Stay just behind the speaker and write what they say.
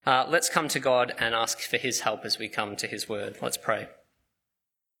Let's come to God and ask for his help as we come to his word. Let's pray.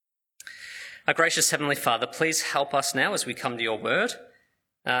 Our gracious Heavenly Father, please help us now as we come to your word.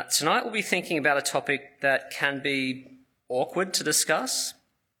 Tonight we'll be thinking about a topic that can be awkward to discuss.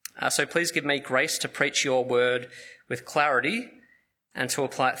 So please give me grace to preach your word with clarity and to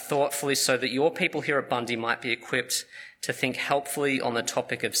apply it thoughtfully so that your people here at Bundy might be equipped to think helpfully on the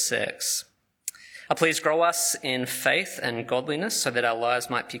topic of sex. Please grow us in faith and godliness so that our lives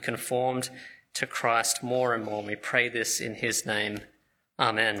might be conformed to Christ more and more. We pray this in his name.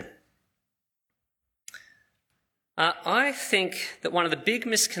 Amen. I think that one of the big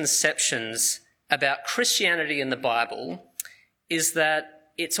misconceptions about Christianity and the Bible is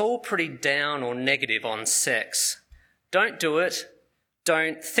that it's all pretty down or negative on sex. Don't do it,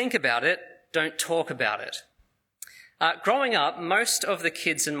 don't think about it, don't talk about it. Growing up, most of the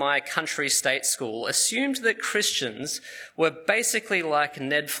kids in my country state school assumed that Christians were basically like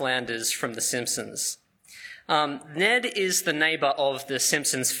Ned Flanders from The Simpsons. Ned is the neighbour of the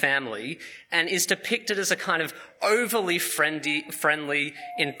Simpsons family and is depicted as a kind of overly friendly,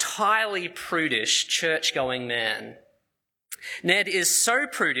 entirely prudish, church-going man. Ned is so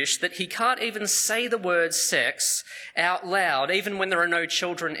prudish that he can't even say the word sex out loud, even when there are no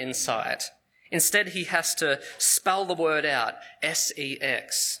children in sight. Instead, he has to spell the word out,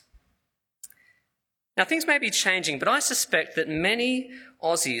 S-E-X. Now, things may be changing, but I suspect that many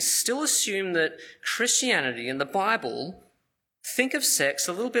Aussies still assume that Christianity and the Bible think of sex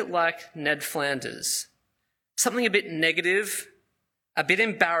a little bit like Ned Flanders. Something a bit negative, a bit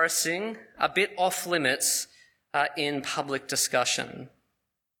embarrassing, a bit off limits in public discussion.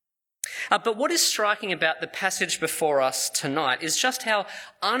 But what is striking about the passage before us tonight is just how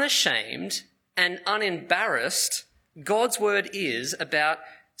unashamed and unembarrassed God's word is about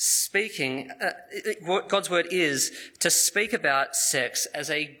speaking, God's word is to speak about sex as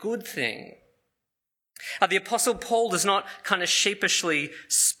a good thing. The Apostle Paul does not kind of sheepishly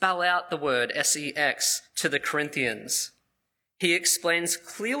spell out the word S-E-X to the Corinthians. He explains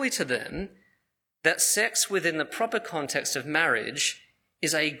clearly to them that sex within the proper context of marriage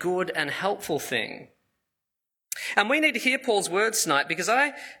is a good and helpful thing. And we need to hear Paul's words tonight because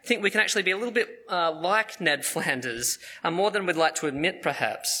I think we can actually be a little bit like Ned Flanders, more than we'd like to admit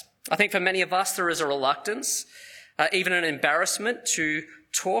perhaps. I think for many of us there is a reluctance, even an embarrassment to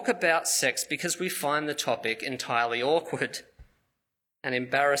talk about sex because we find the topic entirely awkward and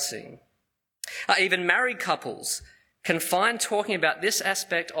embarrassing. Even married couples can find talking about this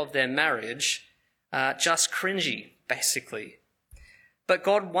aspect of their marriage just cringy, basically. But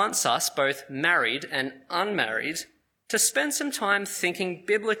God wants us, both married and unmarried, to spend some time thinking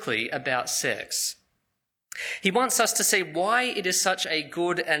biblically about sex. He wants us to see why it is such a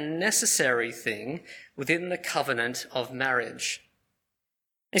good and necessary thing within the covenant of marriage.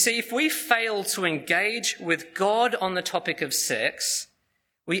 You see, if we fail to engage with God on the topic of sex,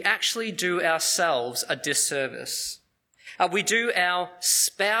 we actually do ourselves a disservice. We do our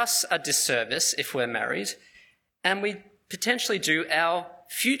spouse a disservice if we're married, and we potentially do our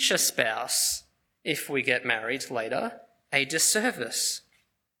future spouse, if we get married later, a disservice.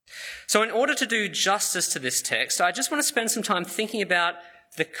 So in order to do justice to this text, I just want to spend some time thinking about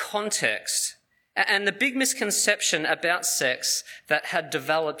the context and the big misconception about sex that had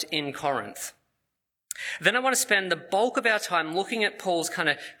developed in Corinth. Then I want to spend the bulk of our time looking at Paul's kind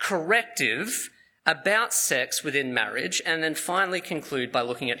of corrective about sex within marriage, and then finally conclude by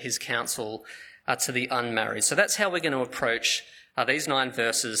looking at his counsel to the unmarried. So that's how we're going to approach these 9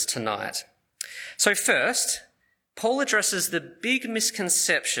 verses tonight. So first, Paul addresses the big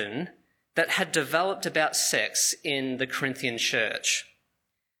misconception that had developed about sex in the Corinthian church.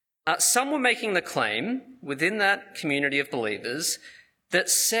 Some were making the claim within that community of believers that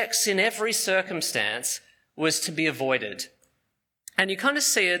sex in every circumstance was to be avoided. And you kind of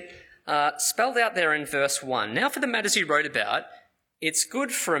see it spelled out there in verse 1. Now for the matters you wrote about, it's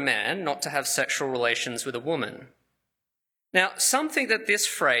good for a man not to have sexual relations with a woman. Now, some think that this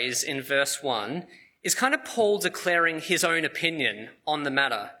phrase in verse 1 is kind of Paul declaring his own opinion on the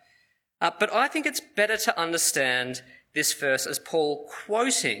matter. But I think it's better to understand this verse as Paul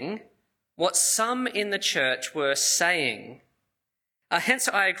quoting what some in the church were saying. Hence,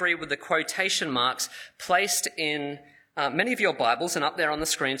 I agree with the quotation marks placed in many of your Bibles and up there on the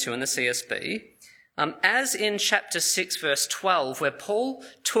screen too in the CSB. As in chapter 6, verse 12, where Paul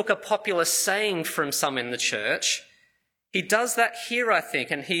took a popular saying from some in the church, he does that here, I think,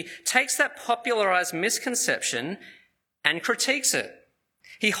 and he takes that popularized misconception and critiques it.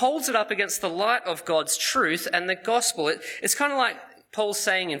 He holds it up against the light of God's truth and the gospel. It's kind of like Paul's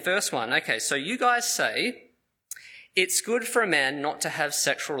saying in verse 1, okay, so you guys say, it's good for a man not to have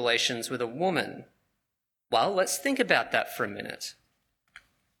sexual relations with a woman. Well, let's think about that for a minute.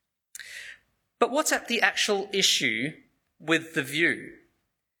 But what's at the actual issue with the view?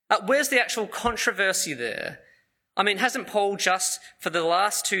 Where's the actual controversy there? I mean, hasn't Paul just, for the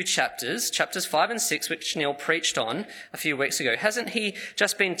last two chapters, chapters 5 and 6, which Neil preached on a few weeks ago, hasn't he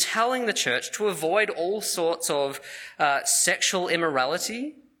just been telling the church to avoid all sorts of sexual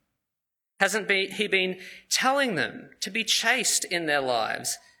immorality? Hasn't he been telling them to be chaste in their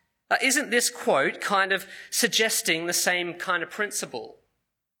lives? Isn't this quote kind of suggesting the same kind of principle?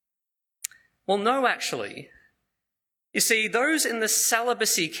 Well, no, actually. You see, those in the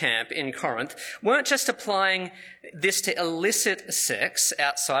celibacy camp in Corinth weren't just applying this to illicit sex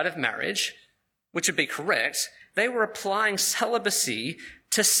outside of marriage, which would be correct. They were applying celibacy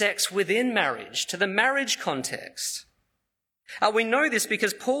to sex within marriage, to the marriage context. We know this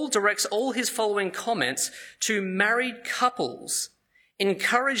because Paul directs all his following comments to married couples,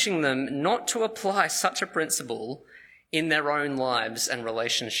 encouraging them not to apply such a principle in their own lives and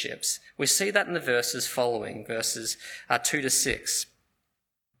relationships. We see that in the verses following, verses 2 to 6.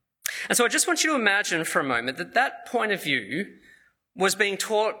 And so I just want you to imagine for a moment that that point of view was being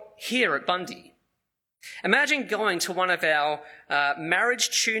taught here at Bundy. Imagine going to one of our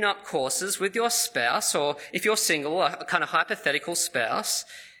marriage tune-up courses with your spouse, or if you're single, a kind of hypothetical spouse,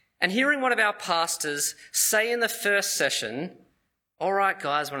 and hearing one of our pastors say in the first session, "All right,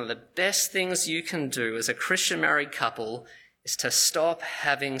 guys, one of the best things you can do as a Christian married couple is to stop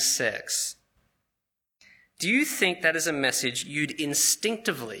having sex." Do you think that is a message you'd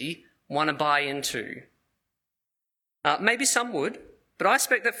instinctively want to buy into? Maybe some would, but I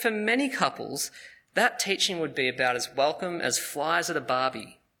expect that for many couples, that teaching would be about as welcome as flies at a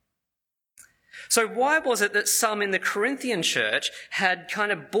barbie. So why was it that some in the Corinthian church had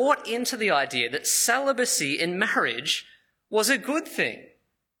kind of bought into the idea that celibacy in marriage was a good thing?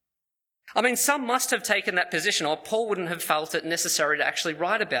 I mean, some must have taken that position, or Paul wouldn't have felt it necessary to actually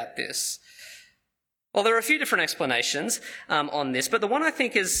write about this. Well, there are a few different explanations on this, but the one I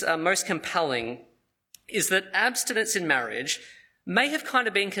think is most compelling is that abstinence in marriage may have kind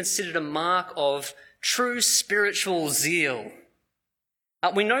of been considered a mark of true spiritual zeal.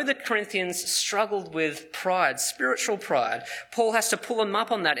 We know that Corinthians struggled with pride, spiritual pride. Paul has to pull them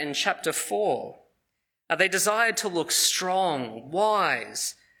up on that in chapter 4. They desired to look strong,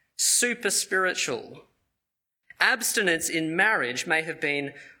 wise, super spiritual. Abstinence in marriage may have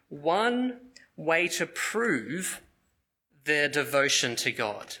been one way to prove their devotion to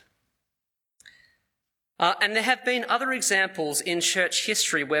God. And there have been other examples in church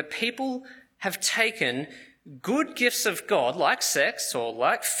history where people have taken good gifts of God, like sex or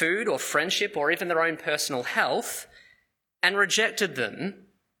like food or friendship or even their own personal health, and rejected them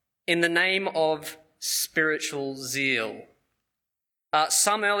in the name of spiritual zeal.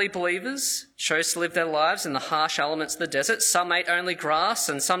 Some early believers chose to live their lives in the harsh elements of the desert. Some ate only grass,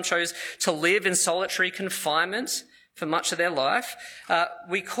 and some chose to live in solitary confinement for much of their life.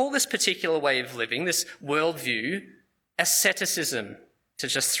 We call this particular way of living, this worldview, asceticism, to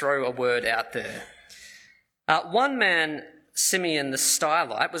just throw a word out there. One man, Simeon the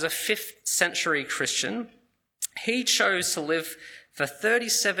Stylite, was a 5th century Christian. He chose to live for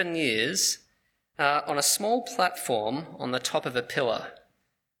 37 years on a small platform on the top of a pillar.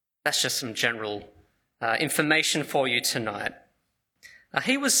 That's just some general information for you tonight.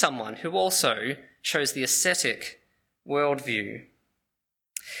 He was someone who also chose the ascetic worldview.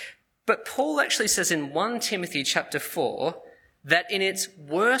 But Paul actually says in 1 Timothy chapter 4 that in its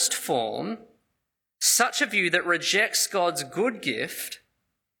worst form, such a view that rejects God's good gift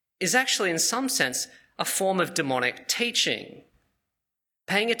is actually in some sense a form of demonic teaching,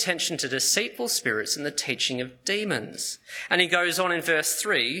 paying attention to deceitful spirits and the teaching of demons. And he goes on in verse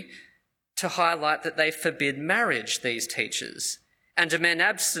 3 to highlight that they forbid marriage, these teachers, and demand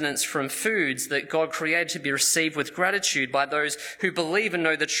abstinence from foods that God created to be received with gratitude by those who believe and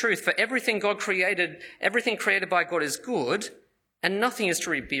know the truth. For everything created by God is good, and nothing is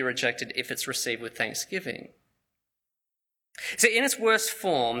to be rejected if it's received with thanksgiving. So in its worst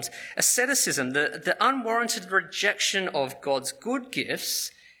forms, asceticism, the unwarranted rejection of God's good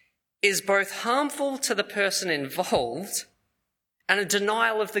gifts, is both harmful to the person involved and a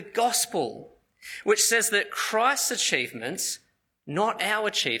denial of the gospel, which says that Christ's achievements, not our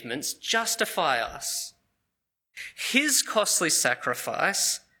achievements, justify us. His costly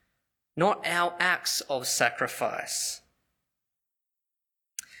sacrifice, not our acts of sacrifice.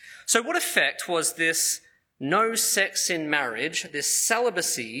 So what effect was this no sex in marriage, this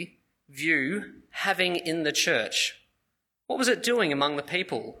celibacy view, having in the church? What was it doing among the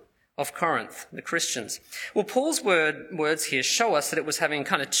people of Corinth, the Christians? Well, Paul's words here show us that it was having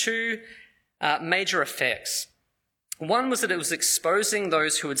kind of two major effects. One was that it was exposing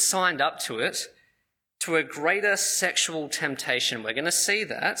those who had signed up to it to a greater sexual temptation. We're going to see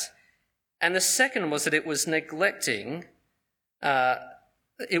that. And the second was that it was neglecting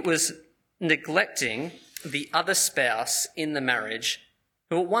the other spouse in the marriage,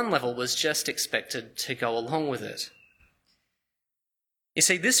 who at one level was just expected to go along with it. You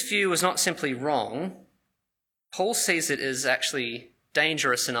see, this view was not simply wrong. Paul sees it as actually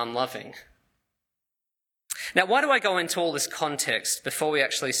dangerous and unloving. Now, why do I go into all this context before we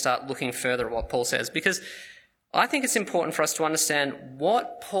actually start looking further at what Paul says? Because I think it's important for us to understand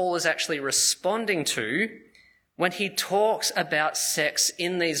what Paul is actually responding to when he talks about sex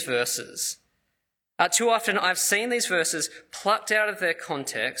in these verses. Too often I've seen these verses plucked out of their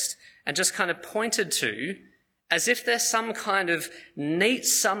context and just kind of pointed to as if they're some kind of neat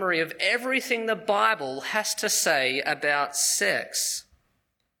summary of everything the Bible has to say about sex.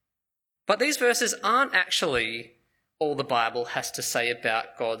 But these verses aren't actually all the Bible has to say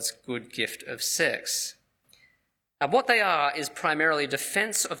about God's good gift of sex. What they are is primarily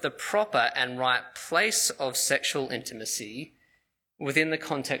defense of the proper and right place of sexual intimacy within the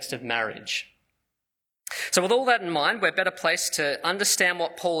context of marriage. So with all that in mind, we're better placed to understand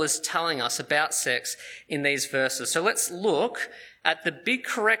what Paul is telling us about sex in these verses. So let's look at the big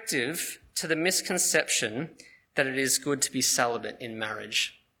corrective to the misconception that it is good to be celibate in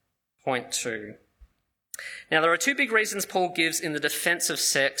marriage. Point 2. Now, there are two big reasons Paul gives in the defense of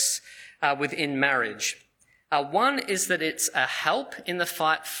sex within marriage. One is that it's a help in the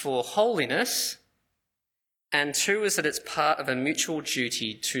fight for holiness, and 2 is that it's part of a mutual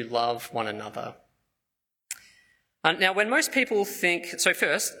duty to love one another. Now, when most people think, so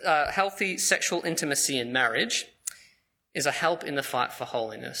first, healthy sexual intimacy in marriage is a help in the fight for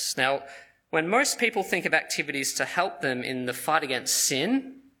holiness. Now, when most people think of activities to help them in the fight against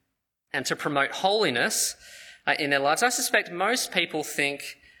sin and to promote holiness in their lives, I suspect most people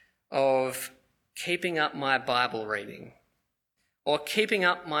think of keeping up my Bible reading, or keeping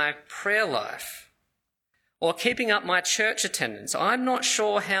up my prayer life, or keeping up my church attendance. I'm not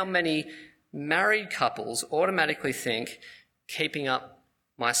sure how many married couples automatically think keeping up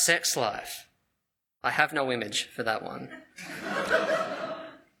my sex life. I have no image for that one.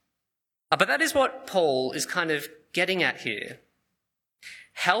 But that is what Paul is kind of getting at here.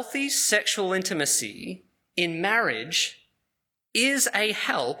 Healthy sexual intimacy in marriage is a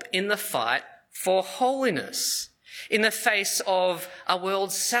help in the fight for holiness in the face of a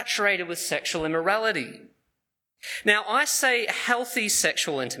world saturated with sexual immorality. Now, I say healthy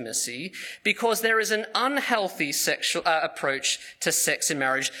sexual intimacy because there is an unhealthy sexual approach to sex in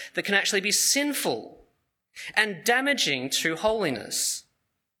marriage that can actually be sinful and damaging to holiness.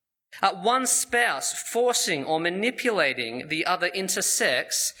 One spouse forcing or manipulating the other into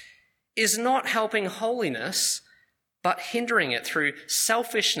sex is not helping holiness, but hindering it through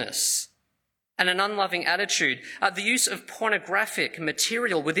selfishness and an unloving attitude. The use of pornographic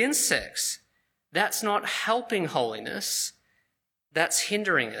material within sex, that's not helping holiness, that's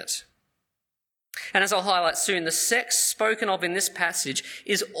hindering it. And as I'll highlight soon, the sex spoken of in this passage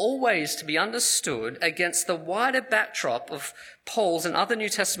is always to be understood against the wider backdrop of Paul's and other New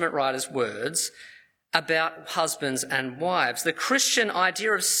Testament writers' words about husbands and wives. The Christian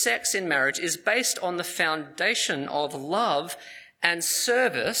idea of sex in marriage is based on the foundation of love and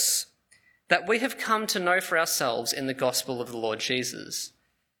service that we have come to know for ourselves in the gospel of the Lord Jesus.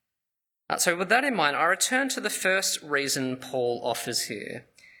 So with that in mind, I return to the first reason Paul offers here,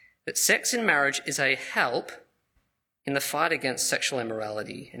 that sex in marriage is a help in the fight against sexual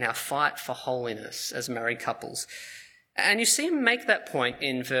immorality, in our fight for holiness as married couples. And you see him make that point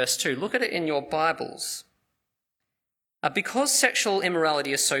in verse 2. Look at it in your Bibles. Because sexual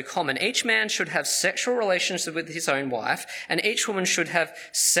immorality is so common, each man should have sexual relations with his own wife, and each woman should have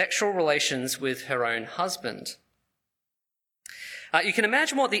sexual relations with her own husband. You can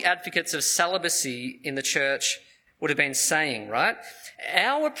imagine what the advocates of celibacy in the church would have been saying, right?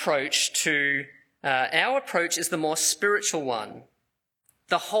 Our approach is the more spiritual one,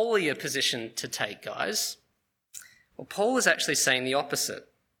 the holier position to take, guys. Well, Paul is actually saying the opposite.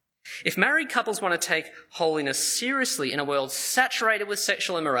 If married couples want to take holiness seriously in a world saturated with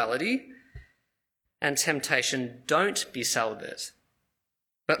sexual immorality and temptation, don't be celibate,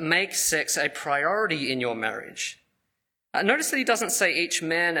 but make sex a priority in your marriage. Notice that he doesn't say each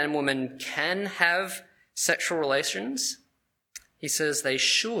man and woman can have sexual relations. He says they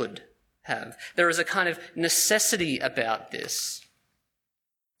should have. There is a kind of necessity about this.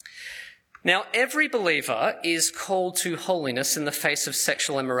 Now, every believer is called to holiness in the face of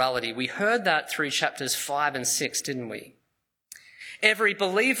sexual immorality. We heard that through chapters 5 and 6, didn't we? Every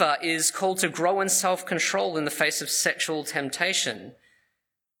believer is called to grow in self-control in the face of sexual temptation.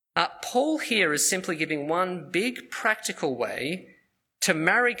 Paul here is simply giving one big practical way to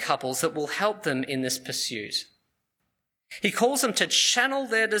marry couples that will help them in this pursuit. He calls them to channel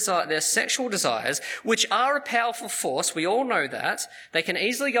their sexual desires, which are a powerful force. We all know that. They can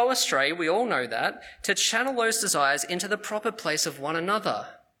easily go astray. We all know that. To channel those desires into the proper place of one another,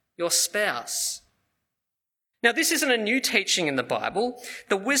 your spouse. Now, this isn't a new teaching in the Bible.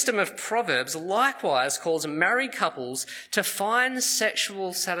 The wisdom of Proverbs likewise calls married couples to find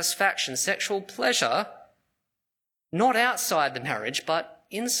sexual satisfaction, sexual pleasure, not outside the marriage, but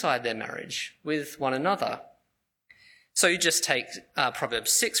inside their marriage with one another. So you just take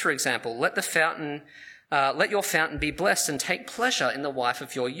Proverbs 6, for example. Let your fountain be blessed and take pleasure in the wife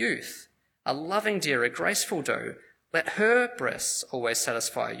of your youth. A loving deer, a graceful doe. Let her breasts always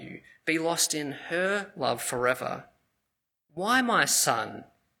satisfy you. Be lost in her love forever. Why, my son,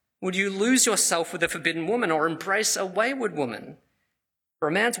 would you lose yourself with a forbidden woman or embrace a wayward woman? For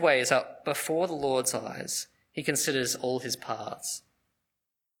a man's ways are before the Lord's eyes. He considers all his paths.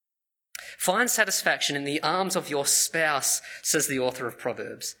 Find satisfaction in the arms of your spouse, says the author of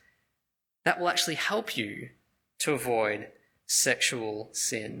Proverbs. That will actually help you to avoid sexual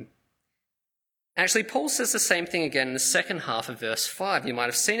sin. Actually, Paul says the same thing again in the second half of verse 5. You might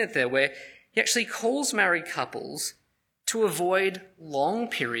have seen it there, where he actually calls married couples to avoid long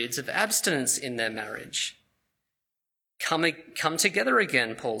periods of abstinence in their marriage. Come together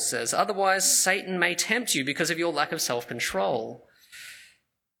again, Paul says. Otherwise, Satan may tempt you because of your lack of self-control.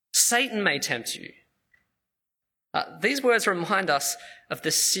 Satan may tempt you. These words remind us of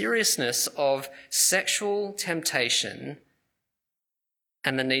the seriousness of sexual temptation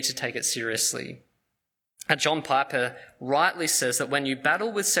and the need to take it seriously. John Piper rightly says that when you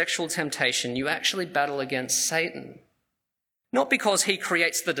battle with sexual temptation, you actually battle against Satan. Not because he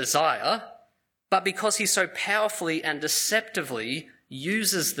creates the desire, but because he so powerfully and deceptively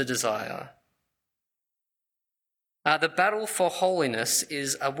uses the desire. The battle for holiness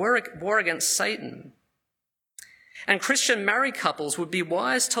is a war against Satan. And Christian married couples would be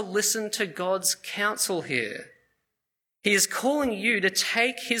wise to listen to God's counsel here. He is calling you to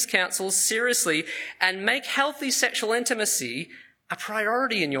take his counsel seriously and make healthy sexual intimacy a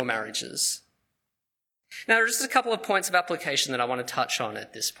priority in your marriages. Now, there are just a couple of points of application that I want to touch on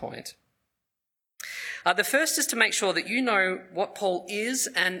at this point. The first is to make sure that you know what Paul is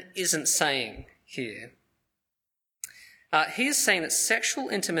and isn't saying here. He is saying that sexual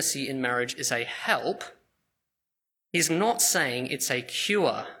intimacy in marriage is a help. He's not saying it's a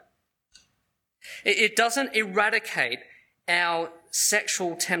cure. It doesn't eradicate our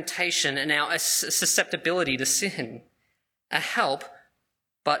sexual temptation and our susceptibility to sin. A help,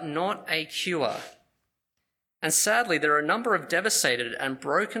 but not a cure. And sadly, there are a number of devastated and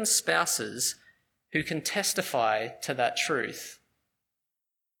broken spouses who can testify to that truth.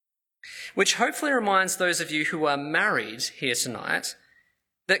 Which hopefully reminds those of you who are married here tonight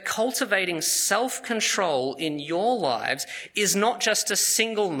that cultivating self-control in your lives is not just a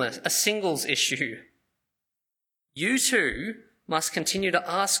singles issue. You too must continue to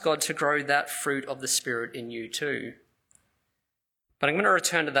ask God to grow that fruit of the Spirit in you too. But I'm going to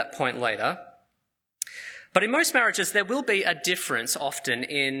return to that point later. But in most marriages, there will be a difference often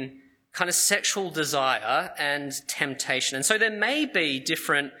in kind of sexual desire and temptation. And so there may be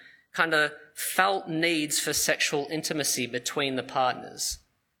different kind of felt needs for sexual intimacy between the partners.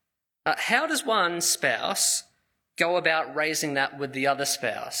 How does one spouse go about raising that with the other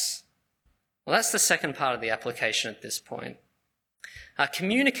spouse? Well, that's the second part of the application at this point.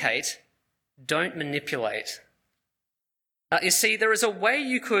 Communicate, don't manipulate. You see, there is a way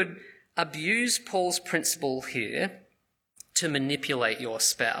you could abuse Paul's principle here to manipulate your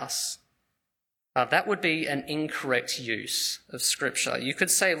spouse. That would be an incorrect use of Scripture. You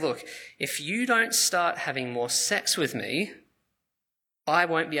could say, look, if you don't start having more sex with me, I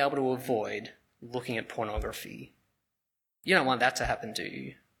won't be able to avoid looking at pornography. You don't want that to happen, do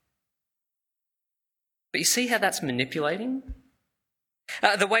you? But you see how that's manipulating?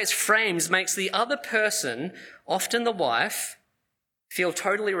 The way it's framed makes the other person, often the wife, feel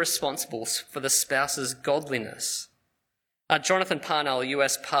totally responsible for the spouse's godliness. Jonathan Parnell, a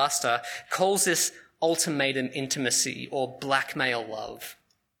US pastor, calls this ultimatum intimacy or blackmail love.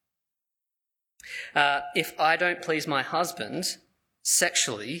 If I don't please my husband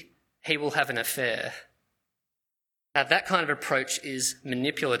sexually, he will have an affair. That kind of approach is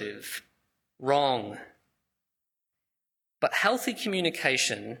manipulative, wrong. But healthy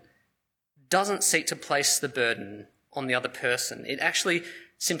communication doesn't seek to place the burden on the other person. It actually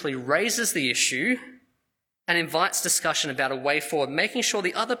simply raises the issue and invites discussion about a way forward, making sure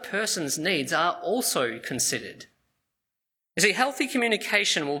the other person's needs are also considered. You see, healthy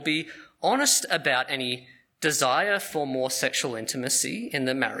communication will be honest about any desire for more sexual intimacy in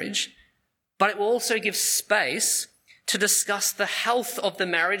the marriage, but it will also give space to discuss the health of the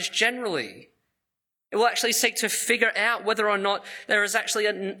marriage generally. It will actually seek to figure out whether or not there is actually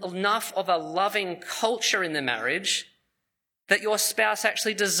enough of a loving culture in the marriage that your spouse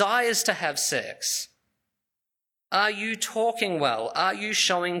actually desires to have sex. Are you talking well? Are you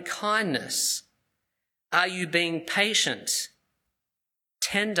showing kindness? Are you being patient,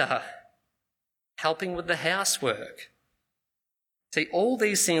 tender, helping with the housework? See, all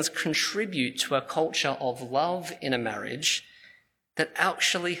these things contribute to a culture of love in a marriage that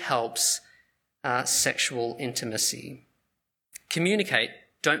actually helps sexual intimacy. Communicate,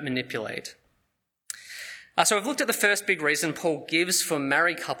 don't manipulate. So we've looked at the first big reason Paul gives for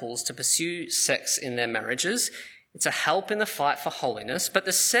married couples to pursue sex in their marriages. It's a help in the fight for holiness. But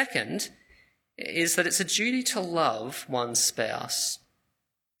the second is that it's a duty to love one's spouse.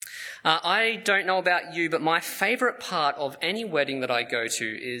 I don't know about you, but my favourite part of any wedding that I go to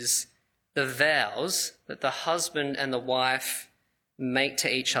is the vows that the husband and the wife make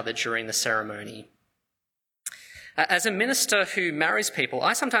to each other during the ceremony. As a minister who marries people,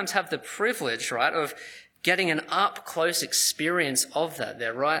 I sometimes have the privilege, right, of getting an up-close experience of that.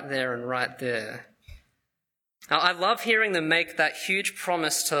 They're right there and right there. Now, I love hearing them make that huge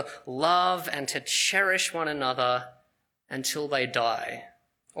promise to love and to cherish one another until they die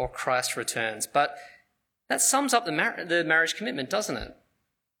or Christ returns. But that sums up the marriage commitment, doesn't it?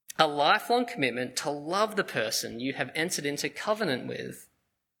 A lifelong commitment to love the person you have entered into covenant with.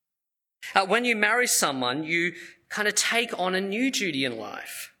 When you marry someone, you kind of take on a new duty in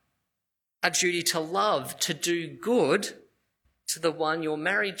life, a duty to love, to do good to the one you're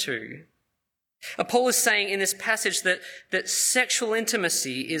married to. Paul is saying in this passage that sexual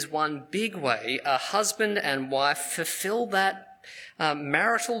intimacy is one big way a husband and wife fulfill that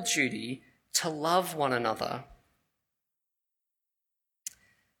marital duty to love one another.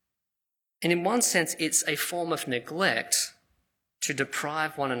 And in one sense, it's a form of neglect to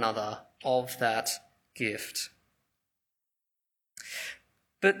deprive one another of that gift.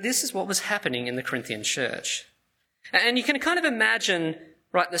 But this is what was happening in the Corinthian church. And you can kind of imagine,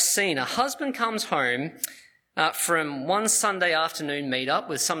 right, the scene. A husband comes home from one Sunday afternoon meet-up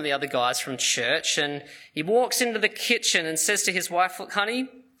with some of the other guys from church, and he walks into the kitchen and says to his wife, "Look, honey,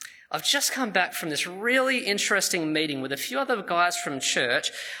 I've just come back from this really interesting meeting with a few other guys from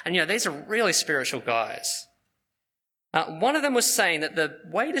church, and, these are really spiritual guys. One of them was saying that the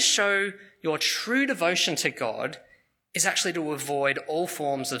way to show your true devotion to God is actually to avoid all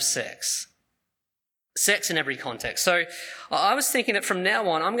forms of sex. Sex in every context. So I was thinking that from now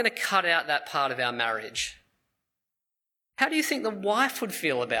on, I'm going to cut out that part of our marriage." How do you think the wife would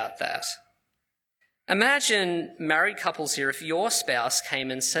feel about that? Imagine married couples here if your spouse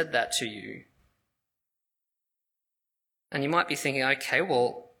came and said that to you. And you might be thinking, okay,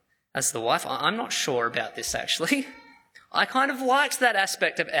 well, as the wife, I'm not sure about this actually. I kind of liked that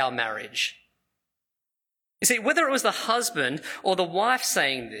aspect of our marriage. You see, whether it was the husband or the wife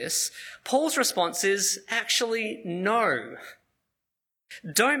saying this, Paul's response is actually no.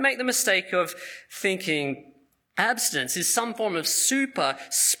 Don't make the mistake of thinking abstinence is some form of super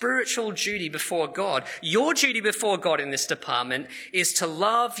spiritual duty before God. Your duty before God in this department is to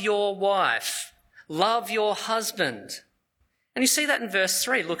love your wife, love your husband. And you see that in verse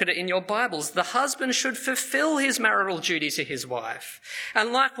 3. Look at it in your Bibles. The husband should fulfill his marital duty to his wife,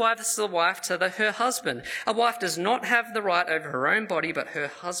 and likewise the wife to her husband. A wife does not have the right over her own body, but her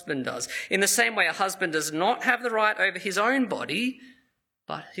husband does. In the same way, a husband does not have the right over his own body,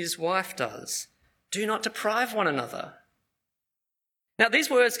 but his wife does. Do not deprive one another. Now, these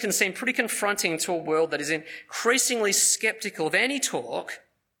words can seem pretty confronting to a world that is increasingly sceptical of any talk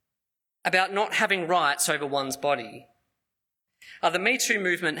about not having rights over one's body. The Me Too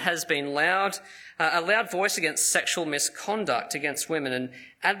movement has been a loud voice against sexual misconduct against women and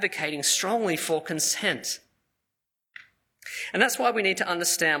advocating strongly for consent. And that's why we need to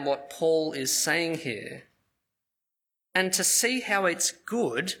understand what Paul is saying here and to see how it's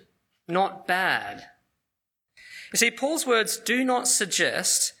good, not bad. You see, Paul's words do not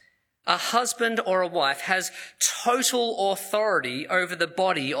suggest a husband or a wife has total authority over the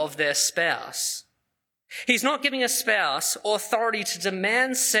body of their spouse. He's not giving a spouse authority to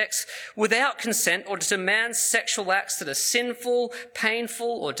demand sex without consent or to demand sexual acts that are sinful, painful,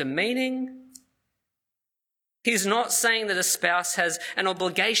 or demeaning. He's not saying that a spouse has an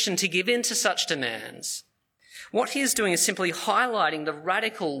obligation to give in to such demands. What he is doing is simply highlighting the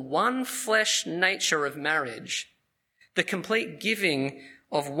radical one-flesh nature of marriage, the complete giving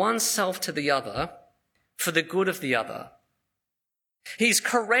of oneself to the other for the good of the other. He's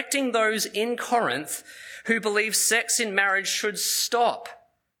correcting those in Corinth who believe sex in marriage should stop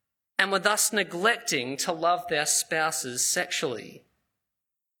and were thus neglecting to love their spouses sexually.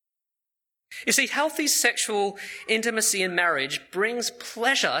 You see, healthy sexual intimacy in marriage brings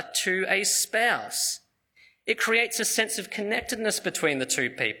pleasure to a spouse. It creates a sense of connectedness between the two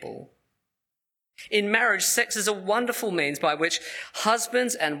people. In marriage, sex is a wonderful means by which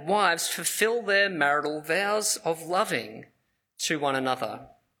husbands and wives fulfill their marital vows of loving to one another.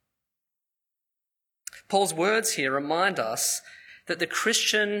 Paul's words here remind us that the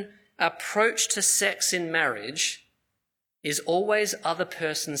Christian approach to sex in marriage is always other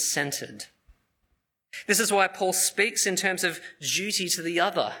person centered. This is why Paul speaks in terms of duty to the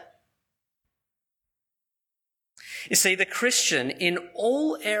other. You see, the Christian in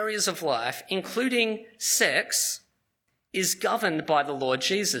all areas of life, including sex, is governed by the Lord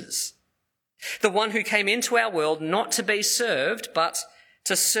Jesus, the one who came into our world not to be served, but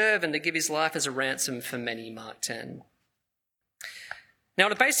to serve and to give his life as a ransom for many, Mark 10. Now,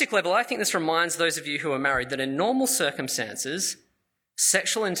 at a basic level, I think this reminds those of you who are married that in normal circumstances,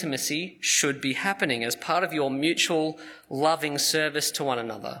 sexual intimacy should be happening as part of your mutual loving service to one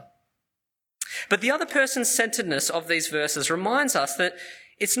another. But the other person's centeredness of these verses reminds us that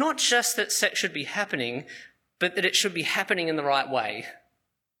it's not just that sex should be happening, but that it should be happening in the right way.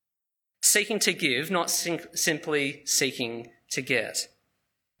 Seeking to give, not simply seeking to get.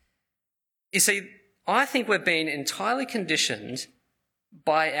 You see, I think we're being entirely conditioned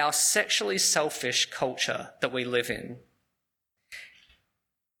by our sexually selfish culture that we live in.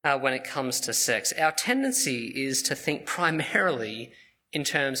 When it comes to sex, our tendency is to think primarily in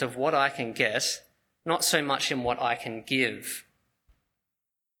terms of what I can get, not so much in what I can give.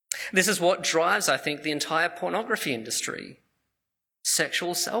 This is what drives, I think, the entire pornography industry.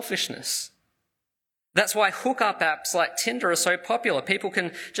 Sexual selfishness. That's why hookup apps like Tinder are so popular. People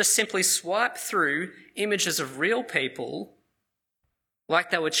can just simply swipe through images of real people like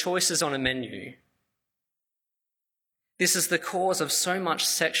they were choices on a menu. This is the cause of so much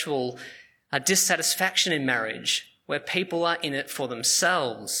sexual dissatisfaction in marriage, where people are in it for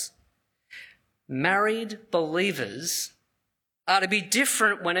themselves. Married believers are to be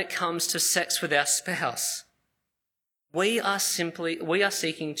different when it comes to sex with our spouse. We are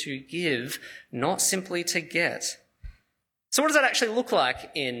seeking to give, not simply to get. So what does that actually look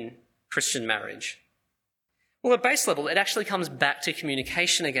like in Christian marriage? Well, at base level, it actually comes back to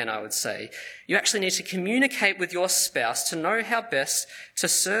communication again, I would say. You actually need to communicate with your spouse to know how best to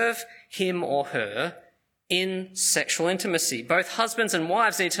serve him or her in sexual intimacy. Both husbands and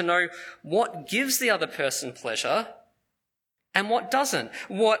wives need to know what gives the other person pleasure and what doesn't,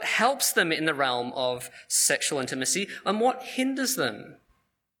 what helps them in the realm of sexual intimacy and what hinders them.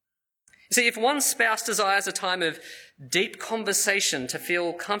 You see, if one spouse desires a time of deep conversation to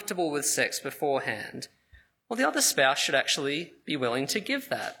feel comfortable with sex beforehand, well, the other spouse should actually be willing to give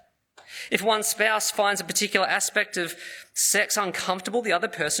that. If one spouse finds a particular aspect of sex uncomfortable, the other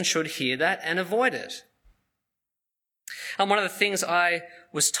person should hear that and avoid it. And one of the things I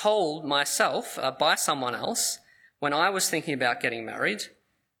was told myself by someone else when I was thinking about getting married,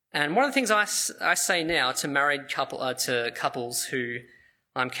 and one of the things I say now to couples who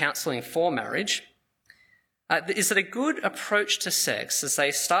I'm counselling for marriage, is that a good approach to sex as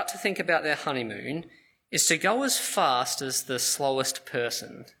they start to think about their honeymoon is to go as fast as the slowest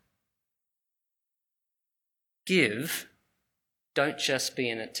person. Give, don't just be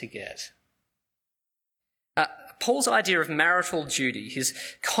in it to get. Paul's idea of marital duty, his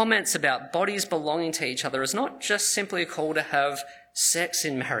comments about bodies belonging to each other, is not just simply a call to have sex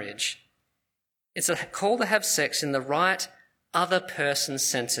in marriage. It's a call to have sex in the right, other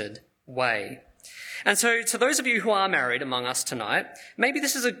person-centered way. And so to those of you who are married among us tonight, maybe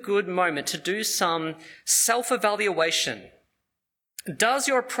this is a good moment to do some self-evaluation. Does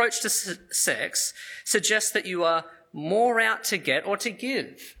your approach to sex suggest that you are more out to get or to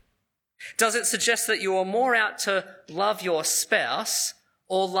give? Does it suggest that you are more out to love your spouse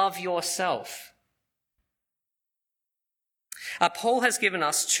or love yourself? Paul has given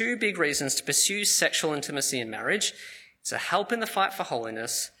us two big reasons to pursue sexual intimacy in marriage. It's a help in the fight for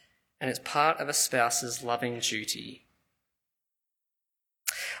holiness, and it's part of a spouse's loving duty.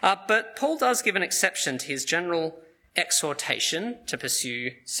 But Paul does give an exception to his general exhortation to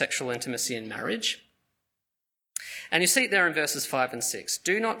pursue sexual intimacy in marriage. And you see it there in verses 5 and 6.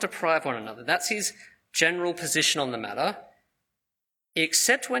 Do not deprive one another. That's his general position on the matter,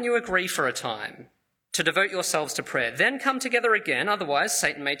 except when you agree for a time to devote yourselves to prayer. Then come together again, otherwise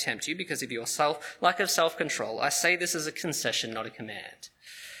Satan may tempt you because of your lack of self-control. I say this as a concession, not a command.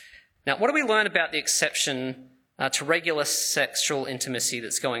 Now, what do we learn about the exception to regular sexual intimacy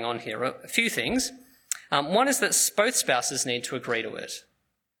that's going on here? A few things. One is that both spouses need to agree to it.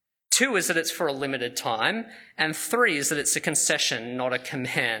 2 is that it's for a limited time. And 3 is that it's a concession, not a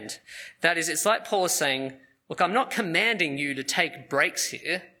command. That is, it's like Paul is saying, look, I'm not commanding you to take breaks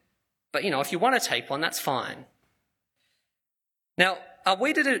here, but, if you want to take one, that's fine. Now, are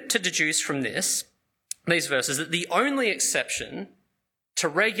we to deduce from these verses, that the only exception to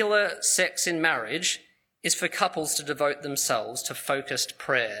regular sex in marriage is for couples to devote themselves to focused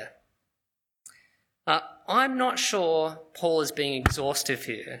prayer? I'm not sure Paul is being exhaustive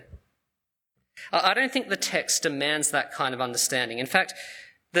here. I don't think the text demands that kind of understanding. In fact,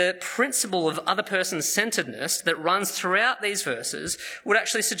 the principle of other person centeredness that runs throughout these verses would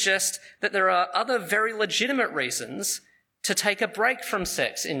actually suggest that there are other very legitimate reasons to take a break from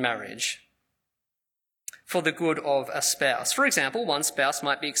sex in marriage for the good of a spouse. For example, one spouse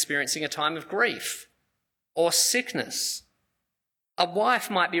might be experiencing a time of grief or sickness. A wife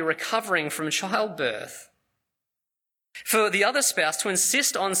might be recovering from childbirth. For the other spouse to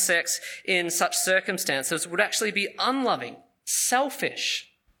insist on sex in such circumstances would actually be unloving, selfish.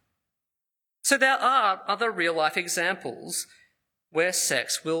 So there are other real-life examples where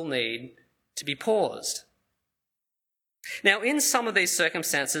sex will need to be paused. Now, in some of these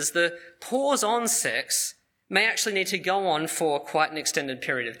circumstances, the pause on sex may actually need to go on for quite an extended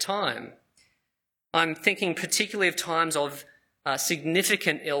period of time. I'm thinking particularly of times of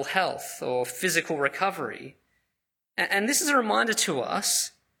significant ill health or physical recovery. And this is a reminder to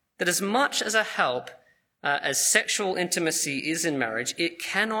us that as much as a help as sexual intimacy is in marriage, it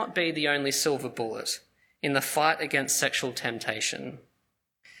cannot be the only silver bullet in the fight against sexual temptation.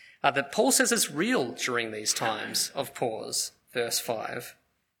 That Paul says is real during these times of pause, verse 5.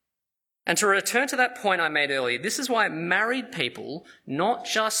 And to return to that point I made earlier, this is why married people, not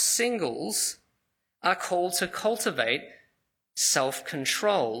just singles, are called to cultivate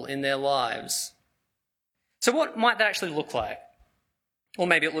self-control in their lives. So what might that actually look like? Or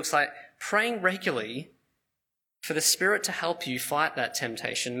maybe it looks like praying regularly for the Spirit to help you fight that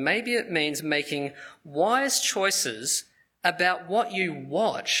temptation. Maybe it means making wise choices about what you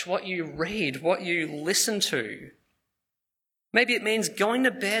watch, what you read, what you listen to. Maybe it means going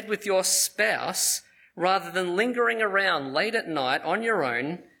to bed with your spouse rather than lingering around late at night on your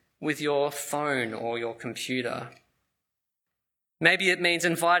own with your phone or your computer. Maybe it means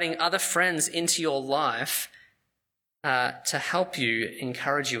inviting other friends into your life to help you,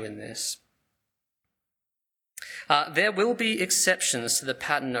 encourage you in this. There will be exceptions to the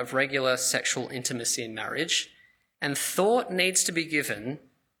pattern of regular sexual intimacy in marriage, and thought needs to be given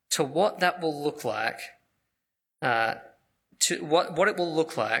to what that will look like, to what it will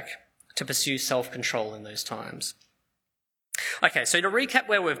look like to pursue self-control in those times. Okay, so to recap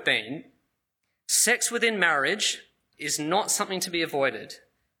where we've been, sex within marriage is not something to be avoided,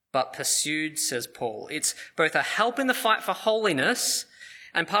 but pursued, says Paul. It's both a help in the fight for holiness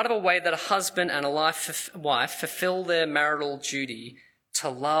and part of a way that a husband and a wife fulfill their marital duty to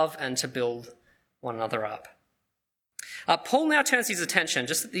love and to build one another up. Paul now turns his attention,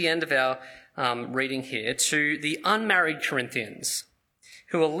 just at the end of our reading here, to the unmarried Corinthians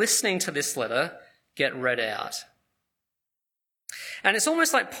who are listening to this letter get read out. And it's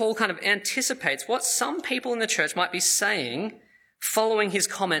almost like Paul kind of anticipates what some people in the church might be saying following his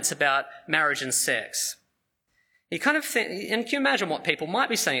comments about marriage and sex. You kind of think, and can you imagine what people might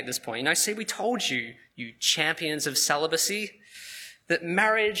be saying at this point? See, we told you, you champions of celibacy, that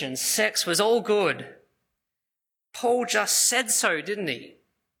marriage and sex was all good. Paul just said so, didn't he?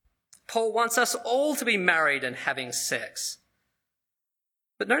 Paul wants us all to be married and having sex.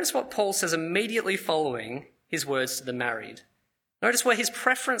 But notice what Paul says immediately following his words to the married. Notice where his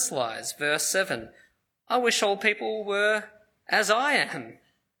preference lies, verse 7. I wish all people were as I am.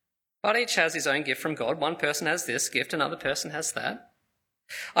 But each has his own gift from God. One person has this gift, another person has that.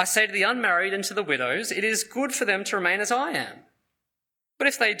 I say to the unmarried and to the widows, it is good for them to remain as I am. But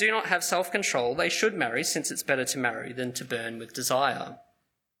if they do not have self-control, they should marry, since it's better to marry than to burn with desire.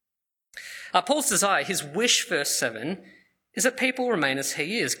 Paul's desire, his wish, verse 7, is that people remain as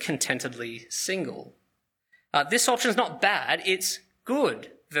he is, contentedly single. This option is not bad, it's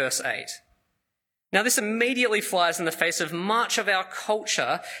good, verse 8. Now, this immediately flies in the face of much of our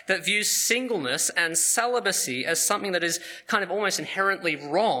culture that views singleness and celibacy as something that is kind of almost inherently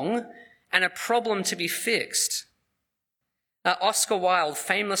wrong and a problem to be fixed. Oscar Wilde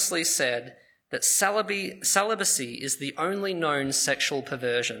famously said that celibacy is the only known sexual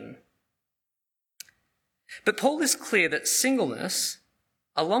perversion. But Paul is clear that singleness,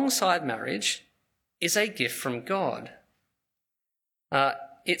 alongside marriage, is a gift from God.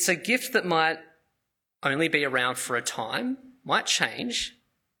 It's a gift that might only be around for a time, might change,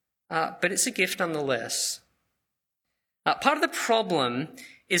 but it's a gift nonetheless. Part of the problem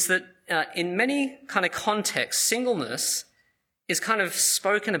is that in many kind of contexts, singleness is kind of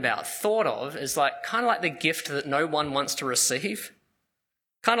spoken about, thought of as kind of like the gift that no one wants to receive.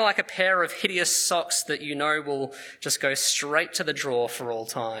 Kind of like a pair of hideous socks that you know will just go straight to the drawer for all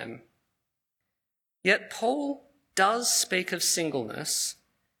time. Yet Paul does speak of singleness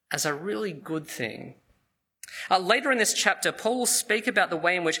as a really good thing. Later in this chapter, Paul will speak about the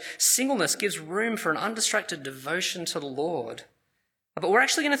way in which singleness gives room for an undistracted devotion to the Lord. But we're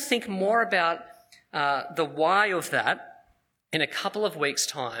actually going to think more about the why of that in a couple of weeks'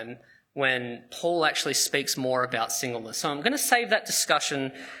 time when Paul actually speaks more about singleness. So I'm going to save that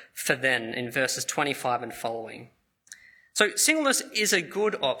discussion for then in verses 25 and following. So singleness is a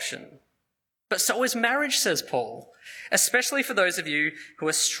good option, but so is marriage, says Paul, especially for those of you who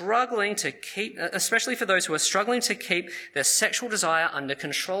are struggling to keep their sexual desire under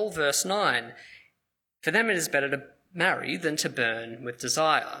control. Verse 9, for them it is better to marry than to burn with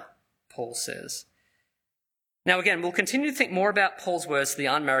desire, Paul says. Now again, we'll continue to think more about Paul's words to the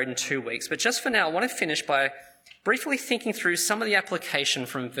unmarried in 2 weeks, but just for now, I want to finish by briefly thinking through some of the application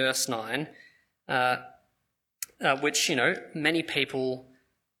from verse 9, which, many people,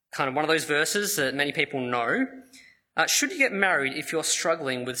 kind of one of those verses that many people know. Should you get married if you're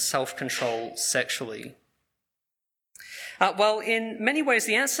struggling with self-control sexually? Well, in many ways,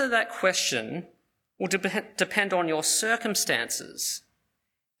 the answer to that question will depend on your circumstances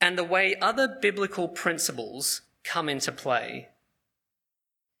and the way other biblical principles come into play.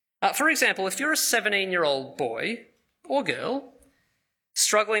 For example, if you're a 17-year-old boy or girl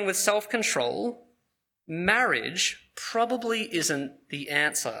struggling with self-control, marriage probably isn't the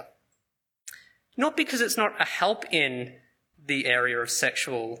answer. Not because it's not a help in the area of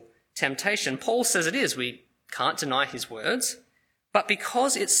sexual temptation. Paul says it is. We can't deny his words. But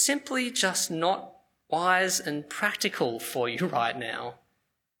because it's simply just not wise and practical for you right now.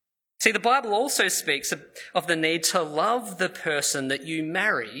 See, the Bible also speaks of the need to love the person that you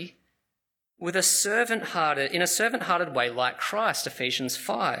marry in a servant-hearted way like Christ, Ephesians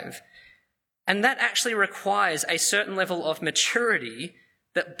 5. And that actually requires a certain level of maturity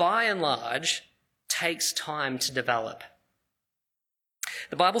that by and large takes time to develop.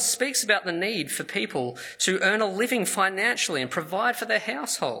 The Bible speaks about the need for people to earn a living financially and provide for their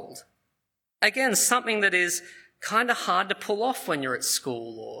household. Again, something that is kind of hard to pull off when you're at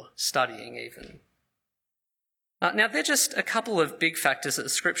school or studying even. Now, they're just a couple of big factors that the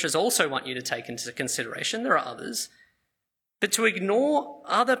scriptures also want you to take into consideration. There are others. But to ignore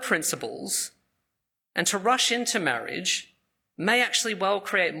other principles and to rush into marriage may actually well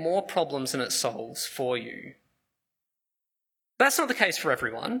create more problems than it solves for you. But that's not the case for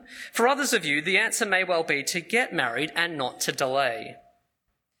everyone. For others of you, the answer may well be to get married and not to delay.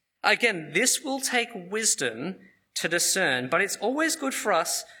 Again, this will take wisdom to discern, but it's always good for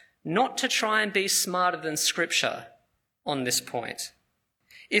us not to try and be smarter than Scripture on this point.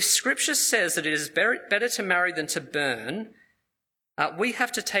 If Scripture says that it is better to marry than to burn, we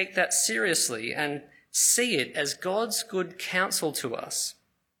have to take that seriously and see it as God's good counsel to us.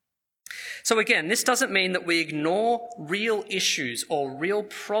 So again, this doesn't mean that we ignore real issues or real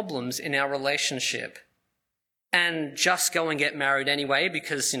problems in our relationship and just go and get married anyway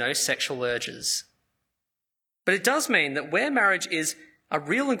because, sexual urges. But it does mean that where marriage is a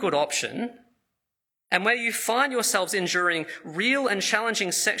real and good option, and where you find yourselves enduring real and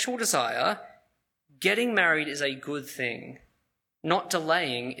challenging sexual desire, getting married is a good thing. Not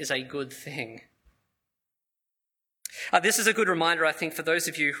delaying is a good thing. This is a good reminder, I think, for those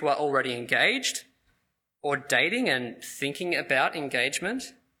of you who are already engaged or dating and thinking about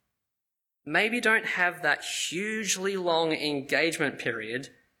engagement. Maybe don't have that hugely long engagement period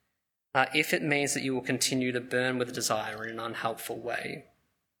if it means that you will continue to burn with desire in an unhelpful way.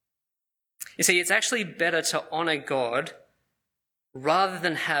 You see, it's actually better to honour God rather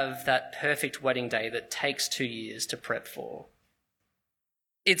than have that perfect wedding day that takes 2 years to prep for.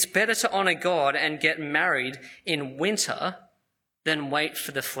 It's better to honour God and get married in winter than wait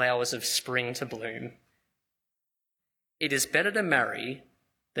for the flowers of spring to bloom. It is better to marry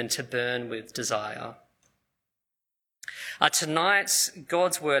than to burn with desire. Tonight's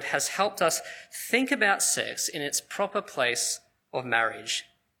God's Word has helped us think about sex in its proper place of marriage.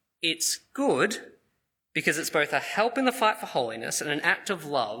 It's good because it's both a help in the fight for holiness and an act of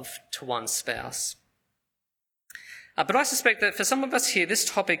love to one's spouse. But I suspect that for some of us here, this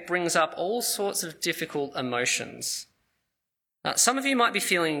topic brings up all sorts of difficult emotions. Some of you might be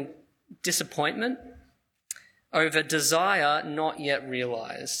feeling disappointment over desire not yet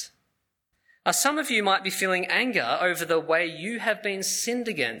realised. Some of you might be feeling anger over the way you have been sinned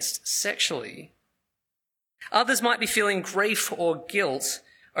against sexually. Others might be feeling grief or guilt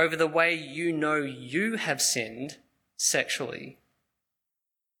over the way you know you have sinned sexually.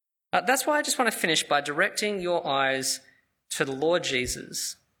 That's why I just want to finish by directing your eyes to the Lord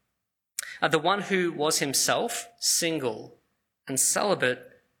Jesus, the one who was himself single and celibate,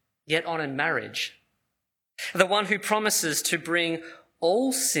 yet honoured marriage, the one who promises to bring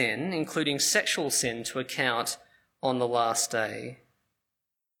all sin, including sexual sin, to account on the last day,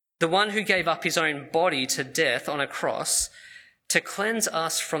 the one who gave up his own body to death on a cross to cleanse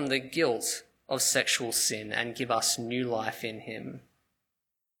us from the guilt of sexual sin and give us new life in him.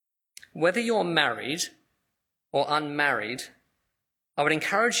 Whether you're married or unmarried, I would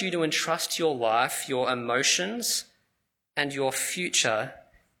encourage you to entrust your life, your emotions, and your future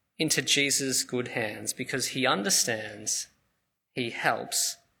into Jesus' good hands, because he understands, he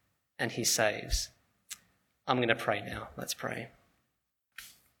helps, and he saves. I'm going to pray now. Let's pray.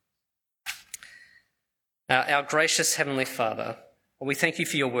 Our gracious Heavenly Father, we thank you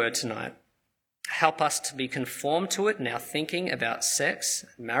for your word tonight. Help us to be conformed to it in our thinking about sex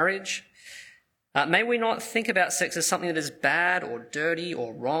and marriage. May we not think about sex as something that is bad or dirty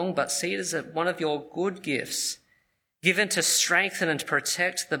or wrong, but see it as one of your good gifts given to strengthen and to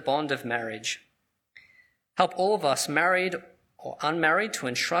protect the bond of marriage. Help all of us, married or unmarried, to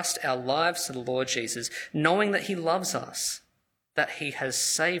entrust our lives to the Lord Jesus, knowing that he loves us, that he has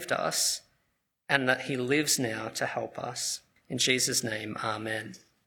saved us, and that he lives now to help us. In Jesus' name, amen.